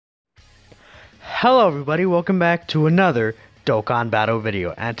Hello everybody, welcome back to another Dokkan battle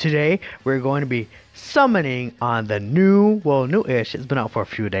video, and today we're going to be summoning on the newish, it's been out for a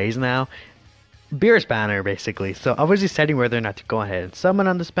few days now, Beerus banner basically. So I was deciding whether or not to go ahead and summon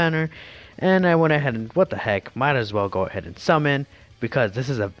on this banner, and I went ahead and what the heck, might as well go ahead and summon, because this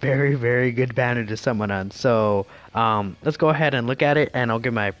is a very good banner to summon on. So let's go ahead and look at it, and I'll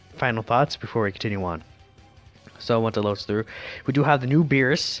give my final thoughts before we continue on. So once it loads through, we do have the new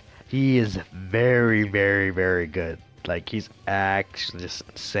Beerus. He is very good. Like, he's actually just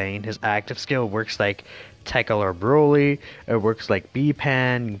insane. His active skill works like Tackle or Broly. It works like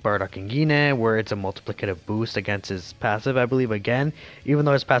B-Pan, Bardock, and Gine, where it's a multiplicative boost against his passive, I believe, again. Even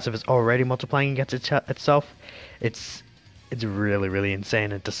though his passive is already multiplying against itself, it's really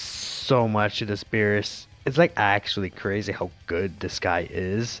insane. It does so much to this Beerus. It's like actually crazy how good this guy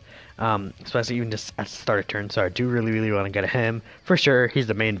is. Especially even just at the start of turn, so I do really want to get him. For sure, he's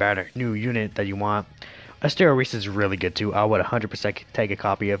the main banner, new unit that you want. Astero Reese is really good too. I would 100% take a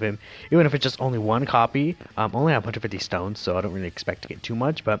copy of him, even if it's just only one copy. Only have 150 stones, so I don't really expect to get too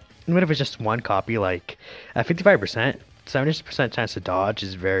much, but even if it's just one copy, like at 55%, 70% chance to dodge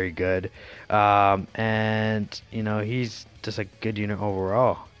is very good. And, you know, he's just a good unit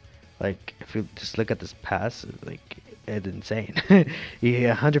overall. Like, if you just look at this pass, like, it's insane. He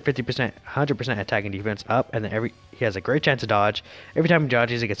 100% attack and defense up, and then he has a great chance to dodge. Every time he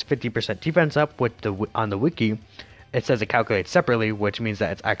dodges, he gets 50% defense up. With on the wiki, it says it calculates separately, which means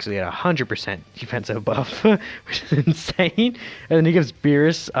that it's actually at 100% defensive buff, which is insane. And then he gives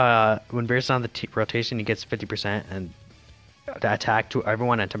Beerus, when Beerus is on the rotation, he gets 50% and the attack to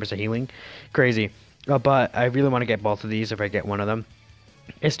everyone and 10% healing. Crazy. But I really want to get both of these if I get one of them.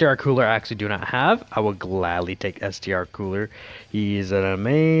 STR Cooler I actually do not have. I will gladly take STR Cooler. He's an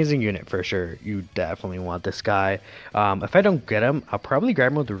amazing unit for sure. You definitely want this guy. If I don't get him, I'll probably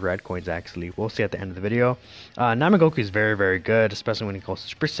grab him with the red coins actually. We'll see at the end of the video. Namagoku is very good, especially when he goes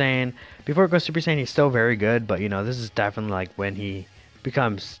Super Saiyan. Before it goes Super Saiyan, he's still very good, but you know, this is definitely like when he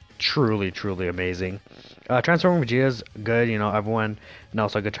becomes truly amazing. Transforming Vegeta is good, you know, everyone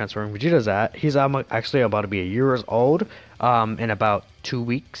knows how good Transforming Vegeta is at. He's actually about to be a year old in about 2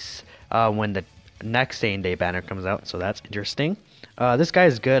 weeks when the next Saiyan Day banner comes out, so that's interesting. This guy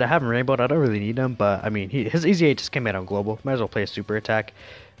is good. I haven't rainbowed, I don't really need him, but I mean, his Easy 8 just came out on Global. Might as well play a super attack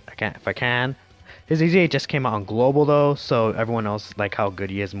if I can. His Easy 8 just came out on Global though, so everyone knows like how good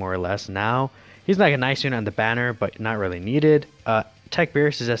he is more or less now. He's like a nice unit on the banner, but not really needed. Tech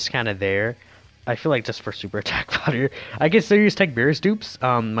Beerus is just kind of there. I feel like just for super attack fodder. I can still use Tech Beerus dupes.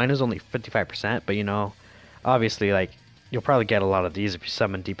 Mine is only 55%, but you know, obviously like you'll probably get a lot of these if you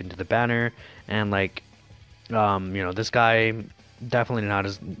summon deep into the banner. And like, you know, this guy definitely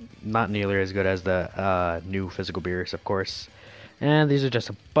not nearly as good as the new physical Beerus, of course. And these are just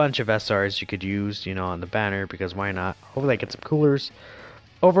a bunch of SRs you could use, you know, on the banner, because why not? Hopefully I get some coolers.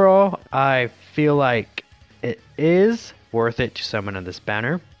 Overall, I feel like it is worth it to summon on this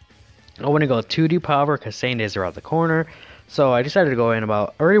banner. I want to go 2D power because Saiyan days are out the corner, so I decided to go in I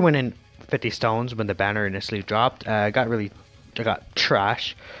already went in 50 stones when the banner initially dropped. I got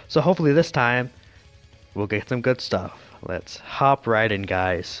trash, so hopefully this time we'll get some good stuff. Let's hop right in,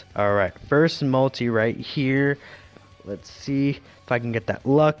 guys. Alright, first multi right here. Let's see if I can get that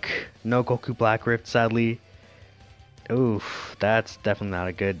luck. No Goku Black Rift, sadly. Oof, that's definitely not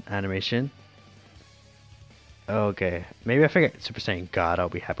a good animation. Okay, maybe if I get Super Saiyan God, I'll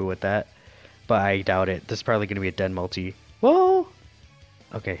be happy with that. But I doubt it. This is probably going to be a dead multi. Whoa!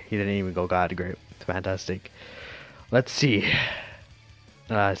 Okay, he didn't even go God. Great. Fantastic. Let's see.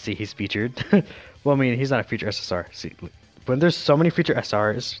 See, he's featured. Well, I mean, he's not a feature SSR. See, when there's so many feature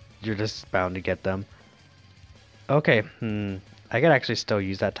SRs, you're just bound to get them. Okay, I could actually still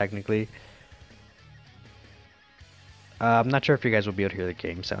use that technically. I'm not sure if you guys will be able to hear the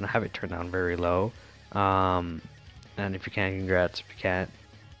game sound. I have it turned down very low. And if you can, congrats. If you can't,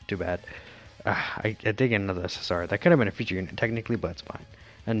 too bad. I did get another SSR. That could have been a feature unit technically, but it's fine.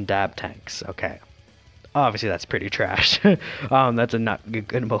 And dab tanks. Okay. Obviously, that's pretty trash. That's a not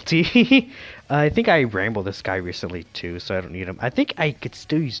good multi. I think I rambled this guy recently too, so I don't need him. I think I could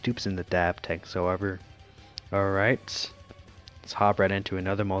still use dupes in the dab tanks, however. Alright. Let's hop right into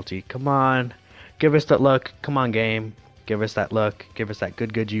another multi. Come on. Give us that luck. Come on, game. Give us that luck. Give us that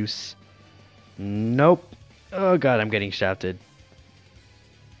good juice. Nope. Oh god, I'm getting shafted.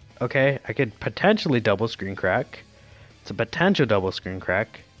 Okay, I could potentially double screen crack. It's a potential double screen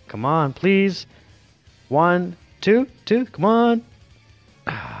crack. Come on, please. 1, 2, come on.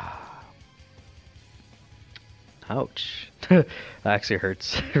 Ouch. That actually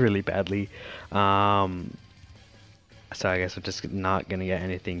hurts really badly. So I guess I'm just not gonna get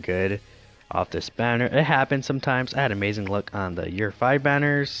anything good. off this banner. It happens sometimes. I had amazing luck on the year 5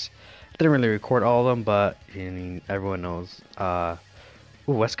 banners. I didn't really record all of them, but everyone knows.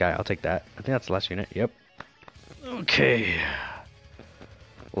 Ooh, West Guy, I'll take that. I think that's the last unit. Yep. Okay.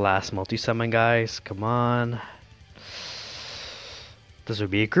 Last multi-summon, guys. Come on. This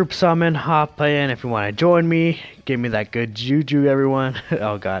would be a group summon. Hop in if you want to join me. Give me that good juju, everyone.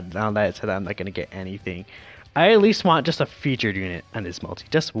 Oh god, now that I said that, I'm not going to get anything. I at least want just a featured unit on this multi.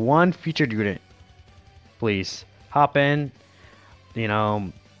 Just one featured unit. Please. Hop in. You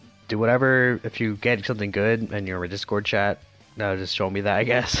know, do whatever. If you get something good and you're in a Discord chat, just show me that, I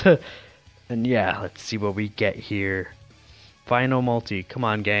guess. And yeah, let's see what we get here. Final multi. Come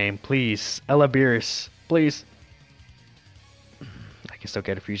on, game. Please. Ella Beerus. Please. I can still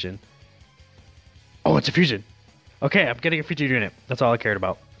get a fusion. Oh, it's a fusion. Okay, I'm getting a featured unit. That's all I cared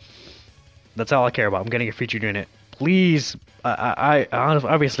about. That's all I care about. I'm getting a featured unit. Please. I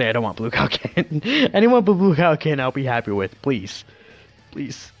obviously I don't want blue Calcan. Anyone but blue Calcan I'll be happy with. Please.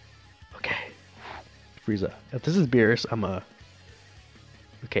 Please. Okay. Frieza. If this is Beerus, I'm a...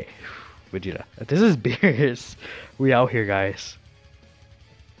 Okay. Vegeta. If this is Beerus, we out here, guys.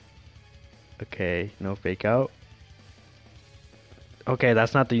 Okay. No fake out. Okay,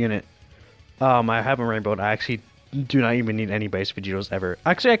 that's not the unit. I haven't rainbowed. I actually do not even need any base Vegetos ever.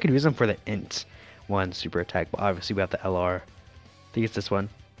 Actually, I could use them for the int one super attack, but obviously we have the LR. I think it's this one.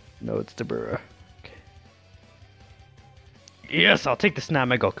 No, it's the Burra. Okay. Yes, I'll take this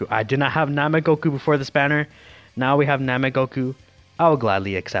Namegoku. I did not have Namegoku before this banner. Now we have Namegoku. I will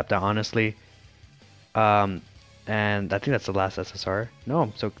gladly accept that, honestly. And I think that's the last SSR.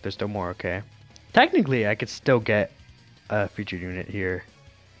 No, so there's no more. Okay. Technically, I could still get a featured unit here.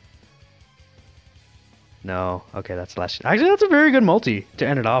 No, okay, that's the last. Actually, that's a very good multi to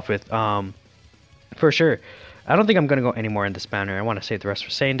end it off with. For sure. I don't think I'm gonna go any more in this banner. I want to save the rest for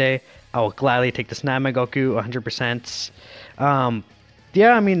Sane Day. I will gladly take this Namegoku 100%.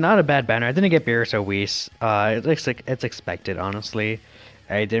 Yeah, I mean, not a bad banner. I didn't get Beerus or Whis. It looks like it's expected, honestly.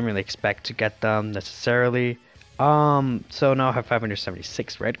 I didn't really expect to get them necessarily. So now I have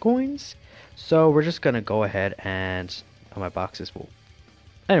 576 red coins. So we're just gonna go ahead and my box is full.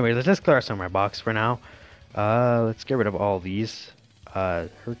 Anyway, let's just clear out some of my box for now. Let's get rid of all these.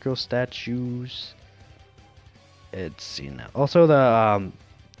 Hercule statues. Let's see now. Also,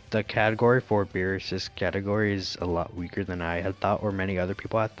 the category for Beerus' category is a lot weaker than I had thought, or many other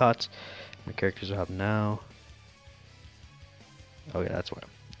people had thought. My characters will have now. Okay, that's what.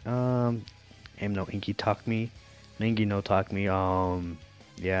 Aim no Inky talk me. Ningy no talk me.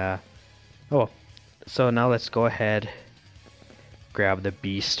 Yeah. Oh well. So now let's go ahead. Grab the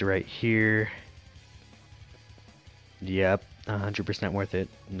beast right here. Yep, 100% worth it.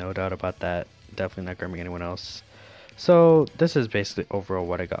 No doubt about that. Definitely not grabbing anyone else. So this is basically overall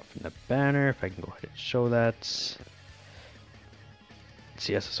what I got from the banner. If I can go ahead and show that.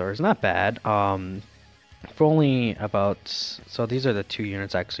 CSSR is not bad. For only about... So these are the 2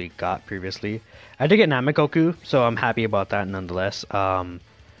 units I actually got previously. I did get Namegoku, so I'm happy about that nonetheless.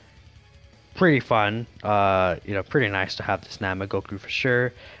 Pretty fun, you know, pretty nice to have this Namegoku for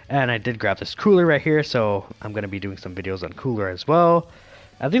sure. And I did grab this cooler right here, so I'm going to be doing some videos on cooler as well.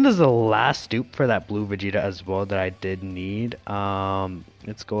 I think this is the last dupe for that blue Vegeta as well that I did need.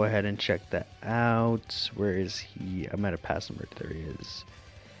 Let's go ahead and check that out. Where is he? I might have passed him. There he is.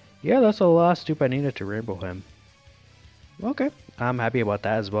 Yeah, that's the last dupe I needed to rainbow him. Okay, I'm happy about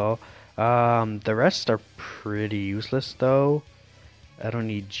that as well. The rest are pretty useless though. I don't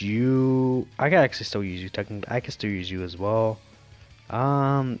need you. I can actually still use you. Technically, I can still use you as well.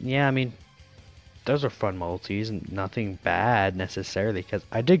 Yeah, I mean, those are fun multis and nothing bad necessarily because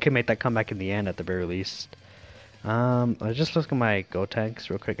I did make that comeback in the end at the very least. Let's just look at my Go tanks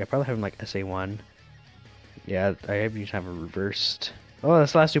real quick. I probably have them like SA1. Yeah, I even have a reversed. Oh,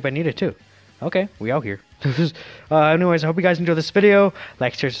 that's the last dupe I needed too. Okay, we out here. Anyways, I hope you guys enjoyed this video.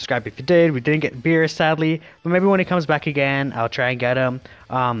 Like, share, subscribe if you did. We didn't get Beerus, sadly. But maybe when he comes back again, I'll try and get him.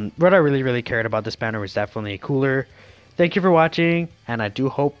 What I really cared about this banner was definitely cooler. Thank you for watching, and I do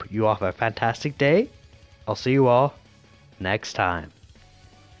hope you all have a fantastic day. I'll see you all next time.